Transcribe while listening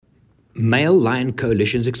Male Lion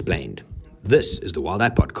Coalitions Explained. This is the Wild Eye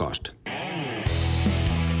Podcast.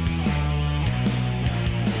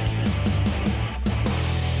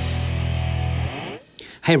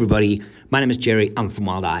 Hey everybody, my name is Jerry, I'm from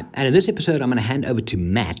Wild Eye, and in this episode I'm going to hand over to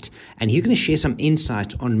Matt, and he's going to share some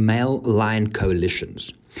insights on male lion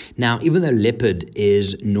coalitions. Now, even though leopard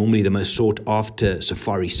is normally the most sought after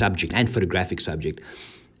safari subject and photographic subject,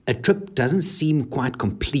 a trip doesn't seem quite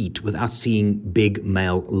complete without seeing big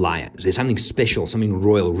male lions. There's something special, something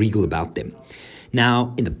royal, regal about them.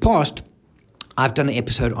 Now, in the past, I've done an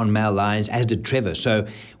episode on male lions, as did Trevor. So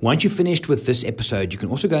once you're finished with this episode, you can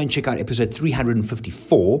also go and check out episode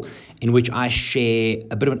 354, in which I share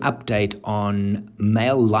a bit of an update on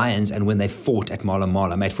male lions and when they fought at Mala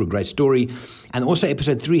Mala. Made for a great story. And also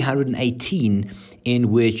episode 318,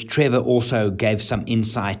 in which Trevor also gave some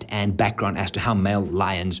insight and background as to how male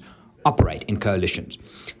lions operate in coalitions.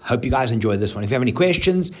 Hope you guys enjoy this one. If you have any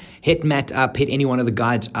questions, hit Matt up, hit any one of the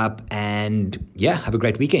guides up, and yeah, have a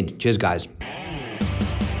great weekend. Cheers, guys.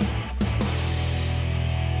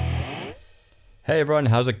 Hey everyone,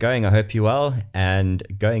 how's it going? I hope you're well and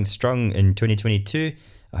going strong in 2022.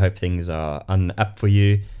 I hope things are on the up for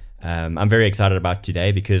you. I'm very excited about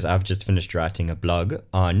today because I've just finished writing a blog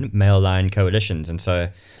on male lion coalitions, and so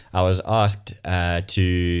I was asked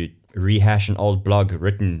to rehash an old blog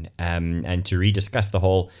written and to rediscuss the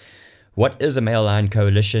whole what is a male lion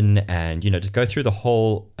coalition, and just go through the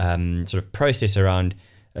whole sort of process around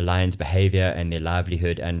a lion's behavior and their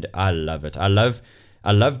livelihood. And I love it. I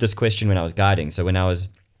love this question when I was guiding. So when I was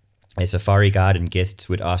a safari guide and guests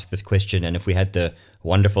would ask this question, and if we had the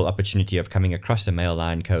wonderful opportunity of coming across a male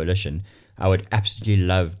lion coalition, I would absolutely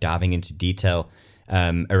love diving into detail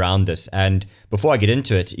around this. And before I get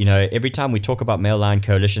into it, every time we talk about male lion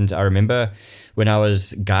coalitions, I remember when I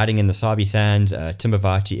was guiding in the Sabi Sands,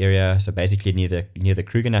 Timbavati area, so basically near the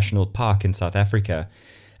Kruger National Park in South Africa.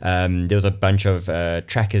 There was a bunch of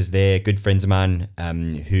trackers there, good friends of mine,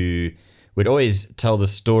 who would always tell the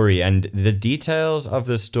story, and the details of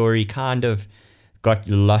the story kind of got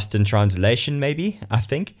lost in translation, maybe, I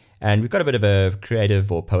think. And we've got a bit of a creative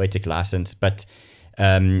or poetic license, but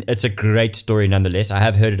it's a great story nonetheless. I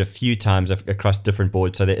have heard it a few times across different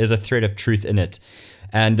boards, so there is a thread of truth in it.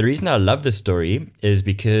 And the reason I love this story is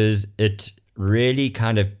because it really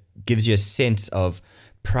kind of gives you a sense of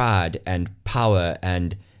pride and power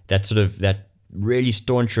and that really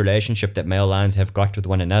staunch relationship that male lions have got with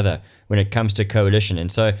one another when it comes to coalition. And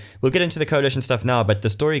so we'll get into the coalition stuff now, but the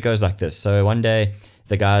story goes like this. So one day,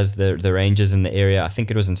 the guys, the rangers in the area, I think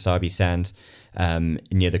it was in Sabi Sands,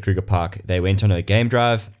 near the Kruger Park, they went on a game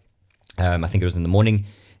drive, I think it was in the morning,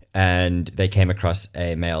 and they came across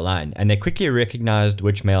a male lion. And they quickly recognized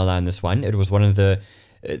which male lion this one. It was one of the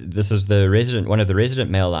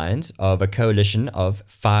resident male lions of a coalition of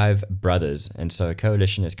 5 brothers. And so a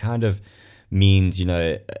coalition is kind of means,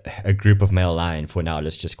 a group of male lion for now.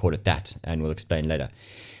 Let's just call it that, and we'll explain later.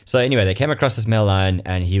 So anyway, they came across this male lion,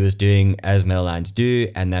 and he was doing as male lions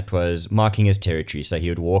do, and that was marking his territory. So he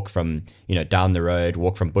would walk from, down the road,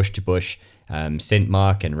 walk from bush to bush, scent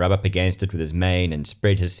mark and rub up against it with his mane and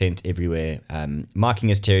spread his scent everywhere, marking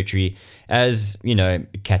his territory as,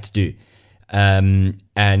 cats do.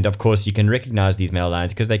 And of course, you can recognize these male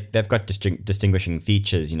lions because they've got distinguishing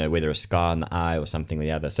features, whether a scar on the eye or something or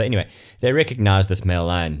the other. So anyway, they recognize this male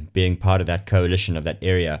lion being part of that coalition of that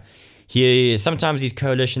area. Sometimes these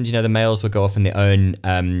coalitions, the males will go off on their own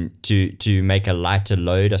to make a lighter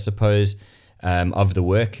load, I suppose, of the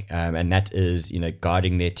work. And that is,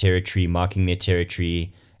 guarding their territory, marking their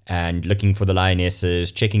territory, and looking for the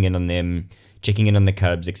lionesses, checking in on them, checking in on the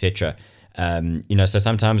cubs, etc. So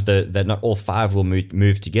sometimes that not all 5 will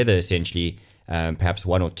move together, essentially. Perhaps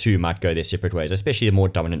 1 or 2 might go their separate ways, especially the more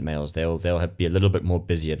dominant males. They'll be a little bit more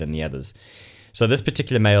busier than the others. So this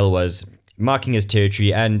particular male was marking his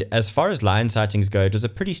territory, and as far as lion sightings go, it was a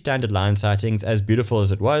pretty standard lion sightings, as beautiful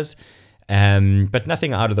as it was, but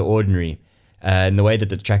nothing out of the ordinary. In the way that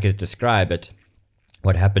the trackers describe it,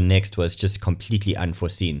 what happened next was just completely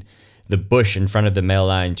unforeseen. The bush in front of the male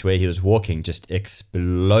lion to where he was walking just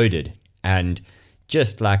exploded. And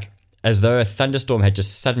just like as though a thunderstorm had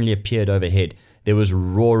just suddenly appeared overhead, there was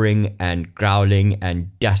roaring and growling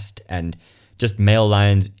and dust and just male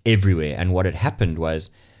lions everywhere. And what had happened was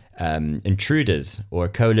intruders, or a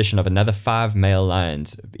coalition of another 5 male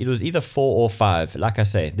lions. It was either 4 or 5. Like I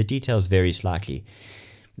say, the details vary slightly.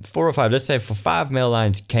 4 or 5, let's say 5 male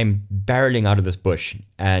lions came barreling out of this bush,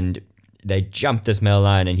 and they jumped this male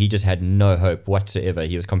lion, and he just had no hope whatsoever.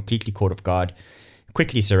 He was completely caught off guard,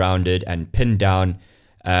 quickly surrounded and pinned down.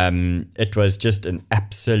 It was just an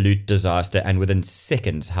absolute disaster, and within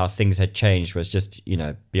seconds, how things had changed was just,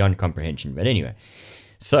 beyond comprehension. But anyway,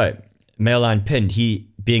 so male lion pinned. He,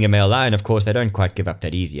 being a male lion, of course, they don't quite give up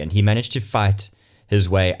that easy, and he managed to fight his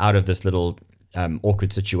way out of this little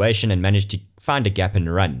awkward situation and managed to find a gap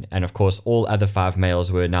and run. And of course, all other 5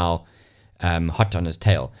 males were now hot on his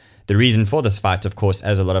tail. The reason for this fight, of course,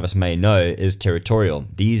 as a lot of us may know, is territorial.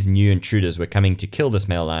 These new intruders were coming to kill this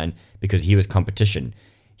male lion because he was competition.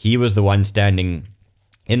 He was the one standing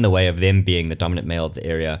in the way of them being the dominant male of the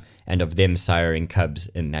area and of them siring cubs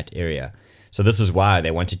in that area. So this is why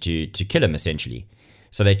they wanted to kill him, essentially.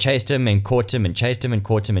 So they chased him and caught him and chased him and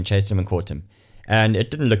caught him and chased him and caught him. And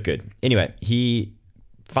it didn't look good. Anyway, he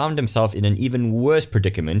found himself in an even worse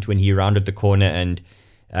predicament when he rounded the corner and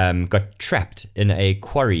got trapped in a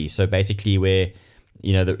quarry. So basically where,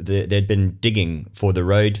 they'd been digging for the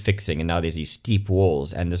road fixing, and now there's these steep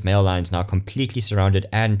walls, and this male lion's now completely surrounded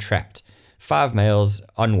and trapped. 5 males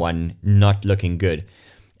on one, not looking good.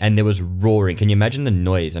 And there was roaring. Can you imagine the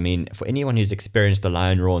noise? I mean, for anyone who's experienced the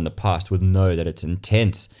lion roar in the past would know that it's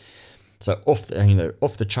intense. So off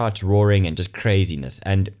the charts roaring and just craziness.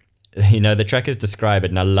 And, the trackers describe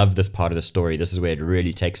it, and I love this part of the story. This is where it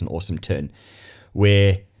really takes an awesome turn,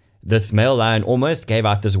 where this male lion almost gave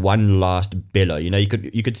out this one last bellow.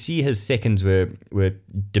 You could see his seconds were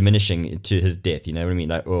diminishing to his death. You know what I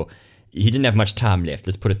mean? Or he didn't have much time left.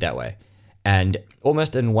 Let's put it that way. And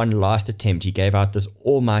almost in one last attempt, he gave out this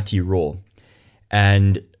almighty roar,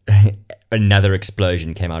 and another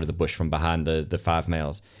explosion came out of the bush from behind the 5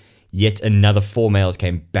 males. Yet another 4 males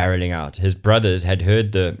came barreling out. His brothers had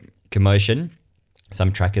heard the commotion.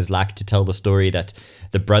 Some trackers like to tell the story that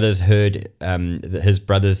the brothers heard his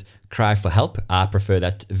brothers cry for help. I prefer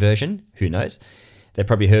that version. Who knows? They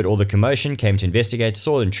probably heard all the commotion, came to investigate,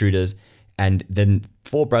 saw intruders, and then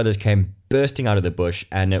 4 brothers came bursting out of the bush,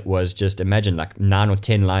 and it was just, imagine, like 9 or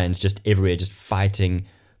 10 lions just everywhere, just fighting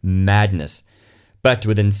madness. But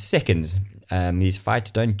within seconds, these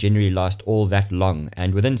fights don't generally last all that long,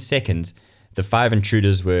 and within seconds, the 5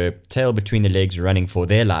 intruders were tail between the legs running for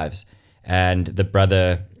their lives. And the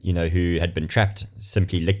brother, who had been trapped,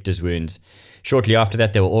 simply licked his wounds. Shortly after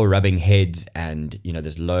that, they were all rubbing heads, and,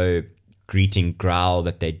 this low greeting growl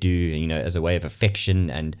that they do, as a way of affection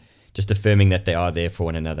and just affirming that they are there for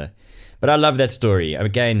one another. But I love that story.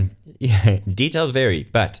 Again, details vary,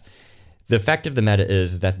 but the fact of the matter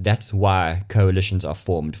is that that's why coalitions are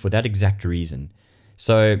formed, for that exact reason.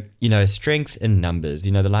 So, strength in numbers.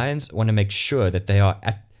 The lions want to make sure that they are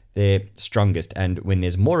at their strongest, and when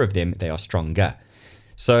there's more of them, they are stronger.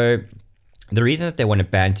 So the reason that they want to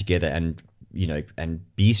band together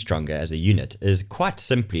and be stronger as a unit is quite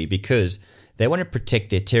simply because they want to protect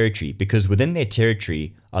their territory, because within their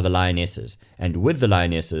territory are the lionesses, and with the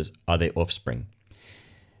lionesses are their offspring.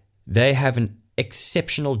 They have an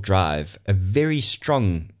exceptional drive, a very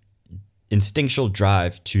strong instinctual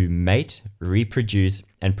drive to mate, reproduce,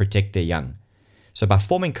 and protect their young. So by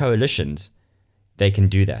forming coalitions, they can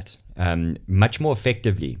do that much more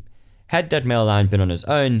effectively. Had that male lion been on his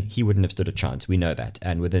own, he wouldn't have stood a chance. We know that.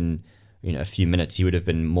 And within a few minutes, he would have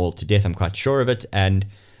been mauled to death. I'm quite sure of it. And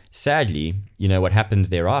sadly, what happens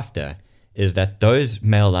thereafter is that those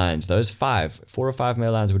male lions, those 4 or 5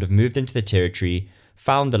 male lions would have moved into the territory,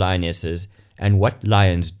 found the lionesses, and what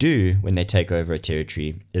lions do when they take over a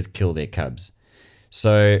territory is kill their cubs.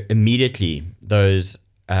 So immediately, those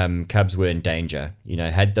cubs were in danger.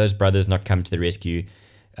 Had those brothers not come to the rescue,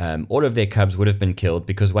 all of their cubs would have been killed,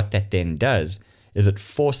 because what that then does is it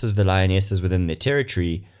forces the lionesses within their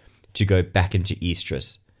territory to go back into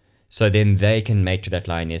estrus. So then they can mate to that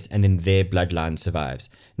lioness, and then their bloodline survives.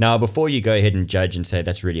 Now, before you go ahead and judge and say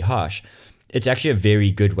that's really harsh, it's actually a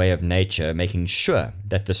very good way of nature making sure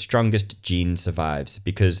that the strongest gene survives,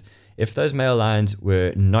 because if those male lions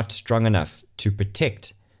were not strong enough to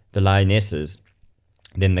protect the lionesses,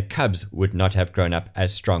 then the cubs would not have grown up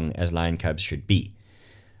as strong as lion cubs should be,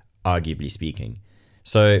 arguably speaking.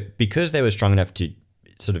 So because they were strong enough to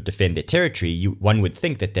sort of defend their territory, one would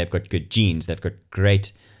think that they've got good genes, they've got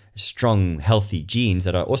great, strong, healthy genes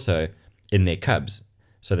that are also in their cubs,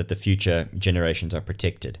 so that the future generations are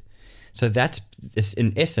protected. So that's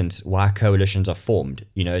in essence why coalitions are formed,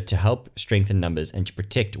 to help strengthen numbers and to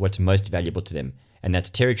protect what's most valuable to them. And that's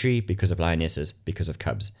territory, because of lionesses, because of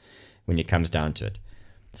cubs, when it comes down to it.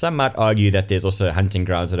 Some might argue that there's also hunting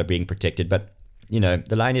grounds that are being protected, but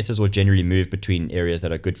the lionesses will generally move between areas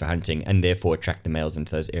that are good for hunting and therefore attract the males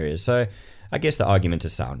into those areas. So I guess the argument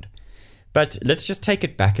is sound. But let's just take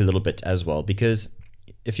it back a little bit as well, because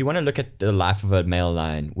if you want to look at the life of a male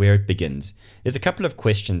lion, where it begins, there's a couple of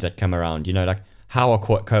questions that come around, like how are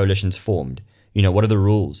coalitions formed? What are the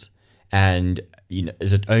rules? And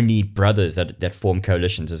is it only brothers that form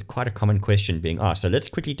coalitions? Is quite a common question being asked. So let's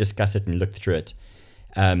quickly discuss it and look through it,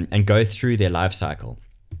 and go through their life cycle.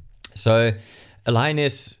 So a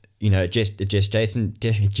lioness, a gestation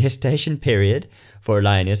period for a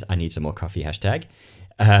lioness, I need some more coffee, hashtag,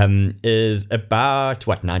 is about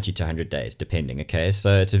 90 to 100 days, depending. Okay,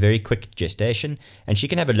 so it's a very quick gestation, and she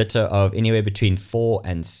can have a litter of anywhere between 4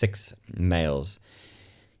 and 6 males.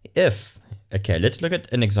 Let's look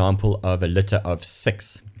at an example of a litter of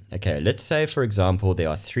 6. Okay, let's say, for example, there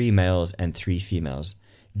are 3 males and 3 females.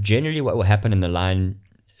 Generally, what will happen in the lion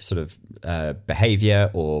sort of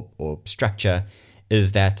behavior or structure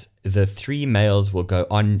is that the 3 males will go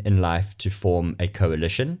on in life to form a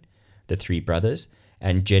coalition, the 3 brothers,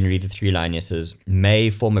 and generally the 3 lionesses may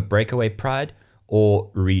form a breakaway pride or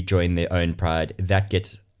rejoin their own pride. That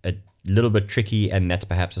gets a little bit tricky, and that's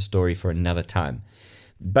perhaps a story for another time.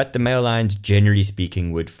 But the male lions, generally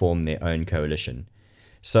speaking, would form their own coalition.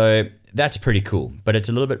 So that's pretty cool, but it's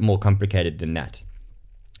a little bit more complicated than that.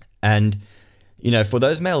 And, for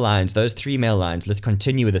those male lions, those 3 male lions, let's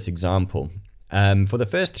continue with this example. For the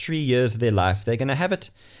first 3 years of their life, they're going to have it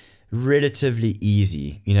relatively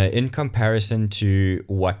easy, in comparison to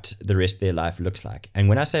what the rest of their life looks like. And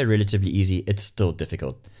when I say relatively easy, it's still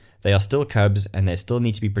difficult. They are still cubs, and they still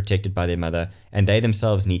need to be protected by their mother, and they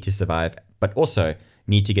themselves need to survive, but also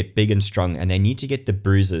need to get big and strong, and they need to get the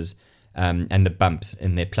bruises and the bumps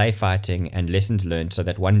in their play fighting and lessons learned, so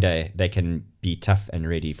that one day they can be tough and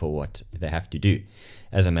ready for what they have to do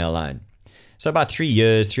as a male lion. So about 3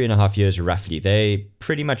 years, 3.5 years roughly, they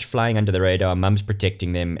pretty much flying under the radar, mum's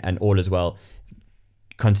protecting them, and all is well,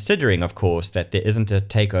 considering, of course, that there isn't a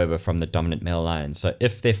takeover from the dominant male lion. So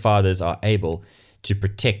if their fathers are able to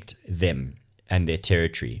protect them and their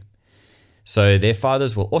territory. So their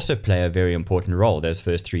fathers will also play a very important role those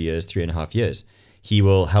first 3 years, 3.5 years. He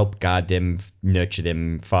will help guide them, nurture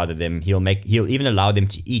them, father them. He'll even allow them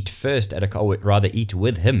to eat first eat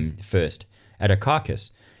with him first at a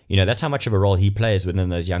carcass. That's how much of a role he plays within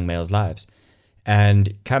those young males' lives.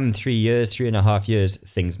 And come 3 years, 3.5 years,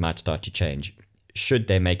 things might start to change, should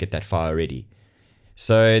they make it that far already.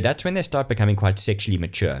 So that's when they start becoming quite sexually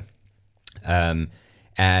mature.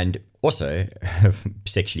 And also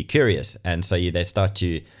sexually curious. And so they start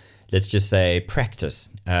to, let's just say, practice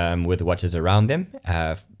with what is around them,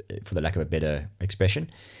 for the lack of a better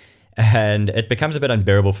expression. And it becomes a bit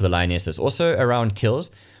unbearable for the lionesses. Also around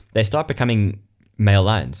kills, they start becoming male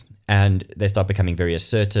lions, and they start becoming very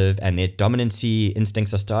assertive, and their dominancy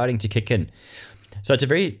instincts are starting to kick in. So it's a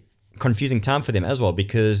very confusing time for them as well,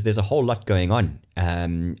 because there's a whole lot going on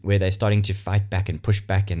where they're starting to fight back and push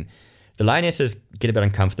back, and the lionesses get a bit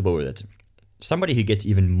uncomfortable with it. Somebody who gets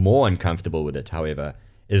even more uncomfortable with it, however,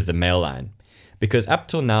 is the male lion, because up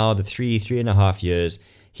till now, the 3.5 years,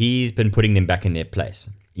 he's been putting them back in their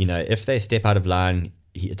place. If they step out of line,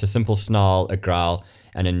 it's a simple snarl, a growl,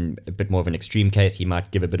 and in a bit more of an extreme case, he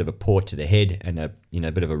might give a bit of a paw to the head and a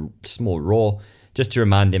bit of a small roar, just to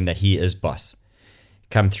remind them that he is boss.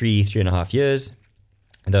 Come 3.5 years,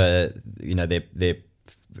 their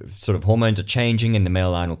sort of hormones are changing, and the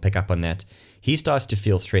male lion will pick up on that. He starts to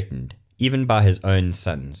feel threatened, even by his own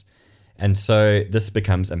sons. And so this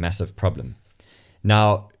becomes a massive problem.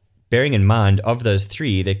 Now, bearing in mind, of those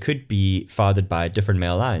 3, they could be fathered by different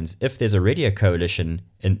male lions. If there's already a coalition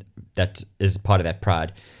that is part of that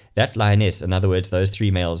pride, that lioness, in other words, those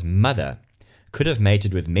 3 males' mother, could have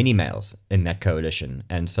mated with many males in that coalition.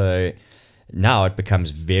 And so now it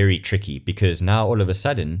becomes very tricky, because now all of a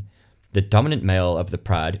sudden, the dominant male of the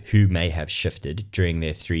pride, who may have shifted during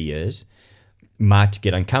their 3 years, might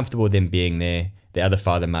get uncomfortable with them being there. The other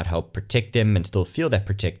father might help protect them and still feel that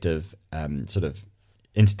protective sort of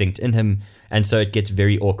instinct in him. And so it gets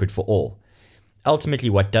very awkward for all. Ultimately,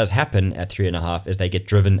 what does happen at 3.5 is they get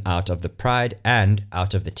driven out of the pride and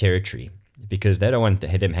out of the territory, because they don't want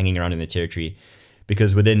them hanging around in the territory,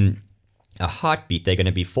 because within a heartbeat, they're going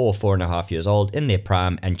to be 4.5 years old in their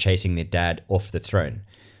prime and chasing their dad off the throne,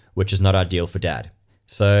 which is not ideal for dad.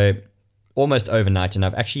 So almost overnight, and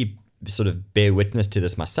I've actually sort of bear witness to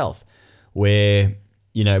this myself, where,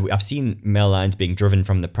 I've seen male lions being driven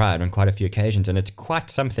from the pride on quite a few occasions, and it's quite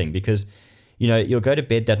something, because, you'll go to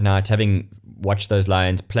bed that night having watched those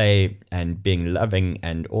lions play and being loving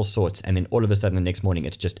and all sorts, and then all of a sudden the next morning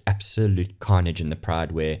it's just absolute carnage in the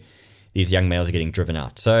pride where these young males are getting driven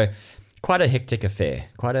out. So quite a hectic affair,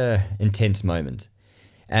 quite a intense moment.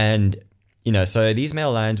 And so these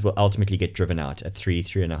male lions will ultimately get driven out at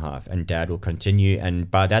 3.5, and dad will continue.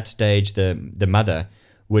 And by that stage, the mother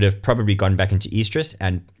would have probably gone back into estrus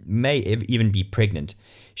and may even be pregnant.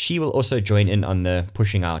 She will also join in on the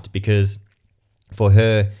pushing out, because For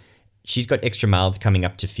her, she's got extra mouths coming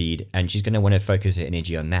up to feed, and she's going to want to focus her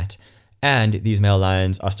energy on that. And these male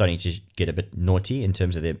lions are starting to get a bit naughty in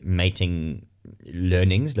terms of their mating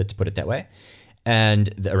learnings, let's put it that way.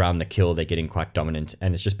 And around the kill, they're getting quite dominant,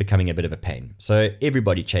 and it's just becoming a bit of a pain. So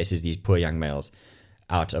everybody chases these poor young males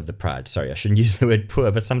out of the pride. Sorry, I shouldn't use the word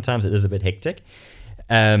poor, but sometimes it is a bit hectic.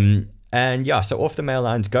 And yeah, so off the male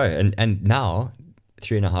lions go. And now,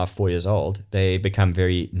 3.5, 4 years old, they become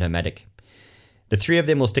very nomadic. The three of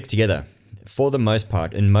them will stick together. For the most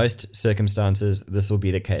part, in most circumstances, this will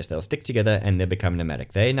be the case. They'll stick together and they'll become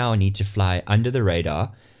nomadic. They now need to fly under the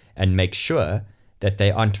radar and make sure that they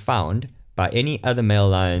aren't found by any other male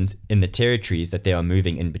lions in the territories that they are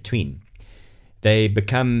moving in between. They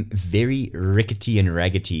become very rickety and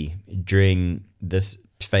raggedy during this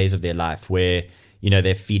phase of their life where,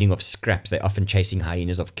 they're feeding off scraps. They're often chasing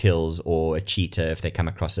hyenas off kills or a cheetah if they come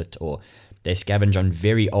across it, or they scavenge on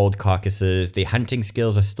very old carcasses. Their hunting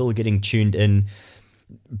skills are still getting tuned in.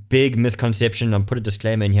 Big misconception. I'll put a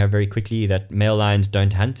disclaimer in here very quickly that male lions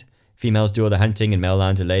don't hunt. Females do all the hunting and male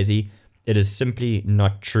lions are lazy. It is simply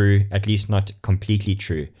not true, at least not completely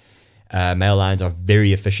true. Male lions are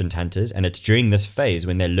very efficient hunters, and it's during this phase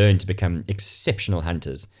when they learn to become exceptional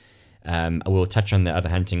hunters. I will touch on the other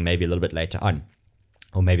hunting maybe a little bit later on,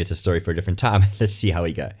 or maybe it's a story for a different time. Let's see how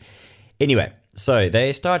we go. Anyway, so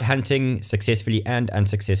they start hunting successfully and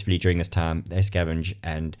unsuccessfully during this time. They scavenge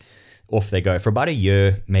and off they go for about a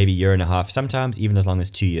year, maybe year and a half, sometimes even as long as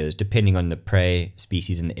 2 years, depending on the prey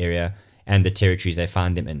species in the area and the territories they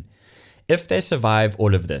find them in. If they survive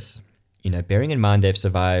all of this, bearing in mind they've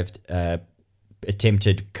survived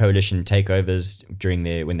attempted coalition takeovers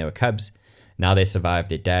when they were cubs, now they survived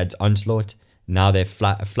their dad's onslaught, now they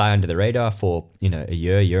fly under the radar for a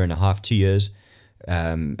year and a half, 2 years,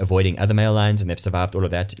 avoiding other male lions, and they've survived all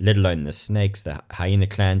of that, let alone the snakes, the hyena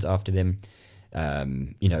clans after them,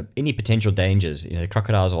 any potential dangers. The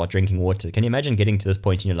crocodiles are drinking water. Can you imagine getting to this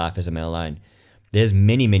point in your life as a male lion? There's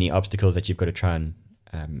many obstacles that you've got to try and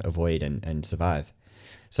avoid and survive.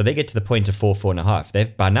 So they get to the point of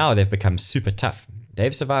 4.5. By now they've become super tough.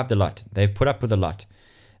 They've survived a lot. They've put up with a lot.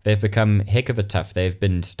 They've become heck of a tough. They've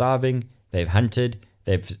been starving. They've hunted.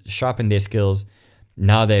 They've sharpened their skills.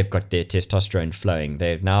 Now they've got their testosterone flowing.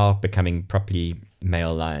 They're now becoming properly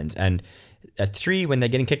male lions. And at 3, when they're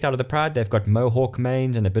getting kicked out of the pride, they've got mohawk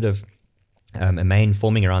manes and a bit of a mane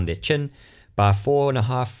forming around their chin. By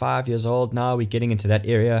 4.5, 5 years old, now we're getting into that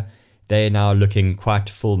area. They're now looking quite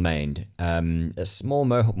full-maned. A small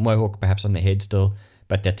mohawk perhaps on the head still,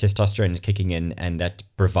 but that testosterone is kicking in and that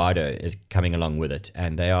bravado is coming along with it,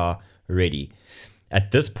 and they are ready.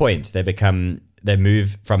 At this point, they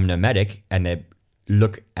move from nomadic and they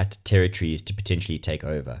look at territories to potentially take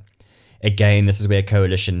over. Again, this is where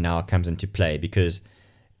coalition now comes into play, because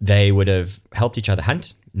they would have helped each other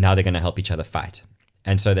hunt. Now they're going to help each other fight.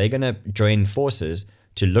 And so they're going to join forces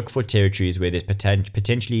to look for territories where there's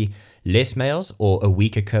potentially less males or a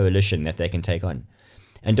weaker coalition that they can take on.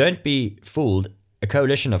 And don't be fooled, a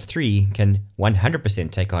coalition of 3 can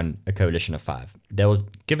 100% take on a coalition of 5. They'll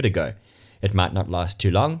give it a go. It might not last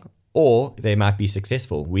too long, or they might be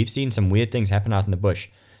successful. We've seen some weird things happen out in the bush.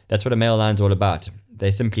 That's what a male lion's all about.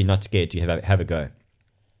 They're simply not scared to have a go.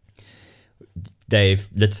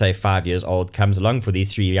 Let's say 5 years old, comes along for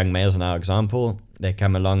these 3 young males in our example. They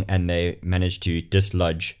come along and they manage to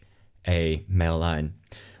dislodge a male lion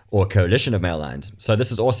or a coalition of male lions. So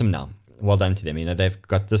this is awesome now. Well done to them. They've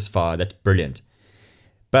got this far. That's brilliant.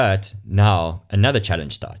 But now another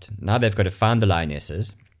challenge starts. Now they've got to find the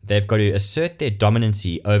lionesses. They've got to assert their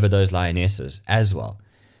dominancy over those lionesses as well.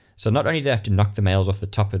 So not only do they have to knock the males off the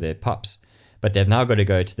top of their pops, but they've now got to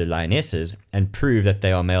go to the lionesses and prove that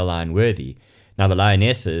they are male lion worthy. Now the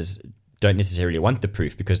lionesses don't necessarily want the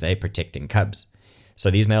proof because they're protecting cubs. So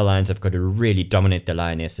these male lions have got to really dominate the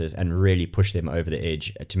lionesses and really push them over the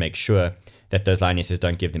edge to make sure that those lionesses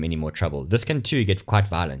don't give them any more trouble. This can too get quite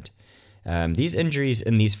violent. These injuries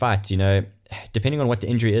in these fights, depending on what the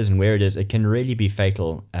injury is and where it is, it can really be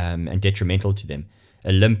fatal and detrimental to them.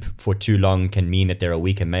 A limp for too long can mean that they're a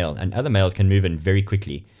weaker male, and other males can move in very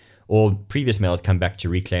quickly, or previous males come back to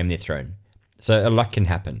reclaim their throne. So a lot can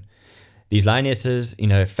happen. These lionesses,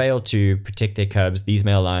 fail to protect their cubs. These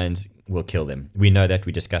male lions will kill them. We know that.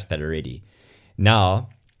 We discussed that already. Now,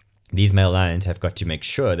 these male lions have got to make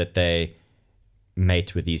sure that they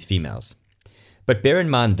mate with these females. But bear in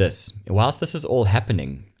mind this, whilst this is all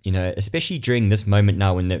happening, especially during this moment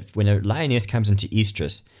now when a lioness comes into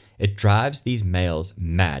estrus, it drives these males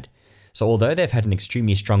mad. So although they've had an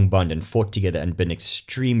extremely strong bond and fought together and been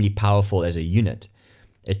extremely powerful as a unit,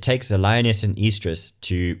 it takes a lioness in estrus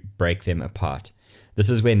to break them apart. This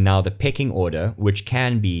is when now the pecking order, which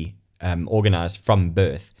can be organized from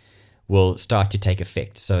birth, will start to take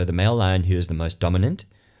effect. So the male lion who is the most dominant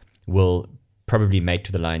will probably mate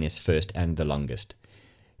to the lioness first and the longest.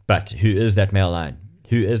 But who is that male lion?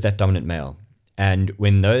 Who is that dominant male? And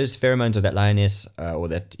when those pheromones of that lioness, or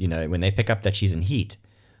that, when they pick up that she's in heat,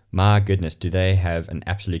 my goodness, do they have an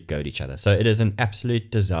absolute go at each other. So it is an absolute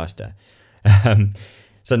disaster.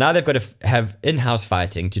 So now they've got to have in-house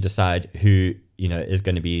fighting to decide who, is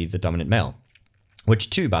going to be the dominant male, which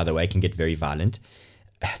too, by the way, can get very violent.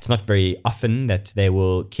 It's not very often that they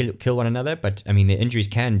will kill one another, but I mean, their injuries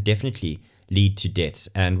can definitely lead to deaths.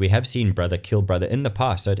 And we have seen brother kill brother in the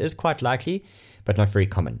past, so it is quite likely, but not very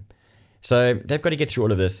common. So they've got to get through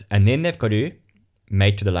all of this, and then they've got to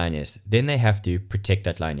mate to the lioness. Then they have to protect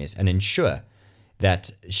that lioness and ensure that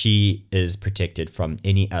she is protected from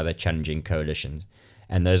any other challenging coalitions.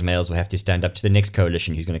 And those males will have to stand up to the next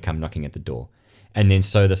coalition who's going to come knocking at the door. And then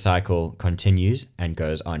so the cycle continues and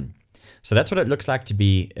goes on. So that's what it looks like to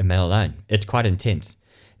be a male lion. It's quite intense.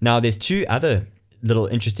 Now, there's two other little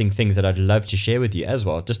interesting things that I'd love to share with you as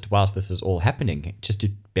well, just whilst this is all happening, just to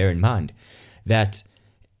bear in mind that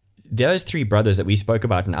those three brothers that we spoke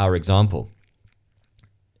about in our example,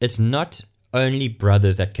 it's not only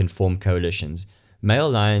brothers that can form coalitions. Male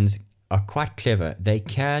lions are quite clever. They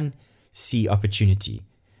can see opportunity.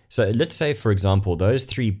 So let's say, for example, those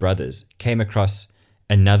three brothers came across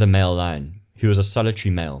another male lion who was a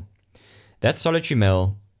solitary male. That solitary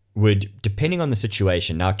male would, depending on the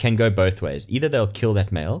situation, now it can go both ways. Either they'll kill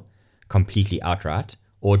that male completely outright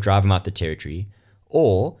or drive him out the territory,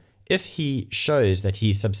 or if he shows that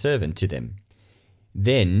he's subservient to them,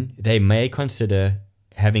 then they may consider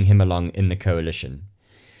having him along in the coalition.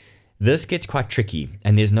 This gets quite tricky,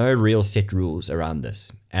 and there's no real set rules around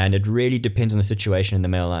this. And it really depends on the situation in the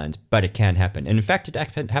male lions, but it can happen. And in fact, it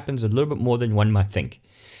happens a little bit more than one might think.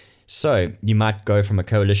 So you might go from a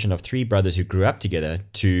coalition of three brothers who grew up together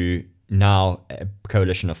to now a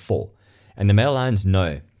coalition of four. And the male lions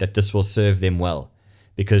know that this will serve them well,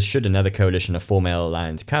 because should another coalition of four male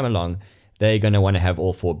lions come along, they're going to want to have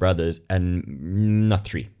all four brothers and not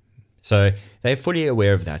three. So they're fully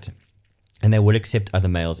aware of that. And they will accept other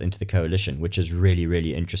males into the coalition, which is really,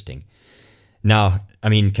 really interesting. Now, I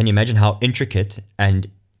mean, can you imagine how intricate and,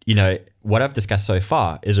 what I've discussed so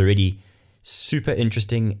far is already super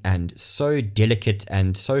interesting and so delicate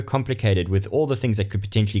and so complicated with all the things that could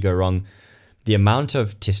potentially go wrong. The amount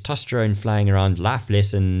of testosterone flying around, life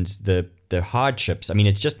lessons, the hardships. I mean,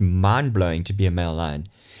 it's just mind-blowing to be a male lion.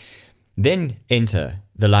 Then enter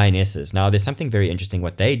the lionesses. Now, there's something very interesting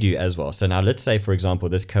what they do as well. So now let's say, for example,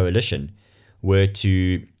 this coalition were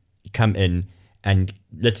to come in and,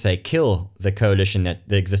 let's say, kill the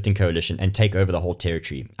existing coalition and take over the whole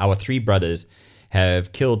territory. Our three brothers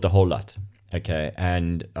have killed the whole lot, okay,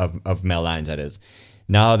 and of male lions, that is.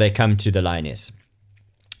 Now they come to the lioness.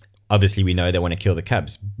 Obviously, we know they want to kill the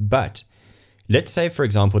cubs, but let's say, for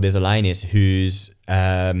example, there's a lioness who's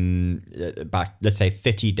about, let's say,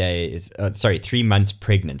 3 months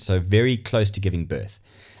pregnant, so very close to giving birth.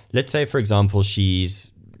 Let's say, for example,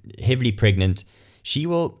 she's heavily pregnant. She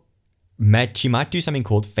might do something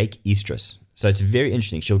called fake estrus. So it's very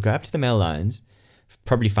interesting. She'll go up to the male lions,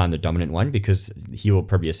 probably find the dominant one because he will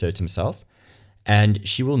probably assert himself, and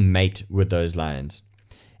she will mate with those lions.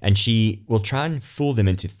 And she will try and fool them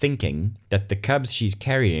into thinking that the cubs she's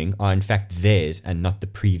carrying are in fact theirs and not the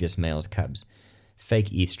previous male's cubs. Fake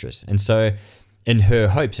estrus. And so in her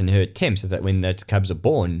hopes and her attempts is that when those cubs are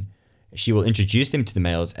born, she will introduce them to the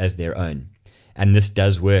males as their own. And this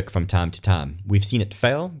does work from time to time. We've seen it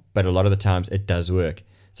fail, but a lot of the times it does work.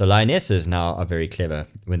 So lionesses now are very clever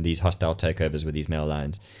when these hostile takeovers with these male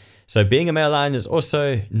lions. So being a male lion is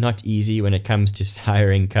also not easy when it comes to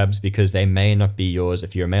siring cubs because they may not be yours.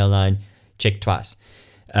 If you're a male lion, check twice.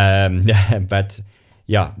 But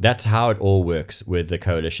yeah, that's how it all works with the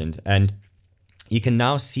coalitions. And you can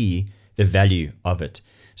now see the value of it.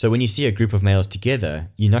 So when you see a group of males together,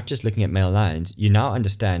 you're not just looking at male lions, you now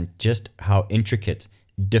understand just how intricate,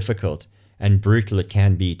 difficult, and brutal it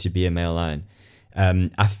can be to be a male lion.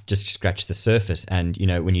 I've just scratched the surface, and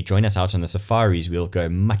when you join us out on the safaris, we'll go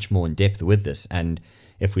much more in depth with this. And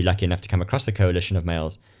if we're lucky enough to come across a coalition of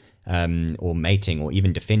males, or mating, or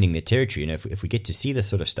even defending their territory, if we get to see this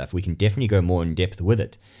sort of stuff, we can definitely go more in depth with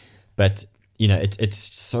it. But it's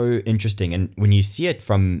so interesting, and when you see it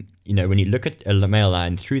from when you look at a male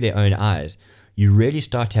lion through their own eyes, you really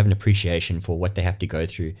start to have an appreciation for what they have to go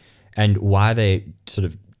through and why they sort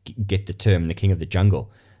of get the term the king of the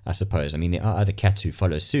jungle, I suppose. I mean, there are other cats who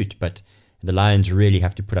follow suit, but the lions really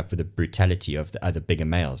have to put up with the brutality of the other bigger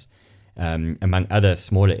males. among other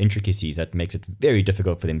smaller intricacies that makes it very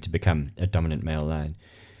difficult for them to become a dominant male lion.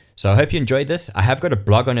 So I hope you enjoyed this. I have got a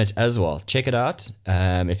blog on it as well. Check it out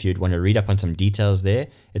if you'd want to read up on some details there.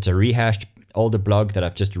 It's a rehashed older blog that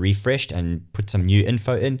I've just refreshed and put some new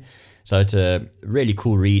info in. So it's a really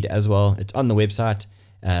cool read as well. It's on the website.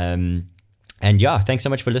 And yeah, thanks so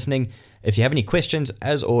much for listening. If you have any questions,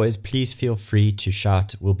 as always, please feel free to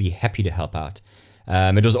shout. We'll be happy to help out.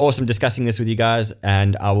 It was awesome discussing this with you guys,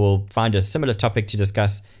 and I will find a similar topic to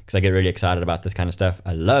discuss because I get really excited about this kind of stuff.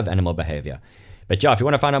 I love animal behavior. But yeah, if you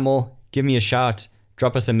want to find out more, give me a shout,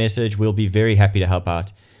 drop us a message. We'll be very happy to help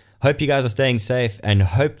out. Hope you guys are staying safe and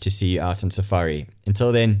hope to see you out on safari.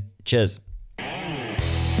 Until then, cheers.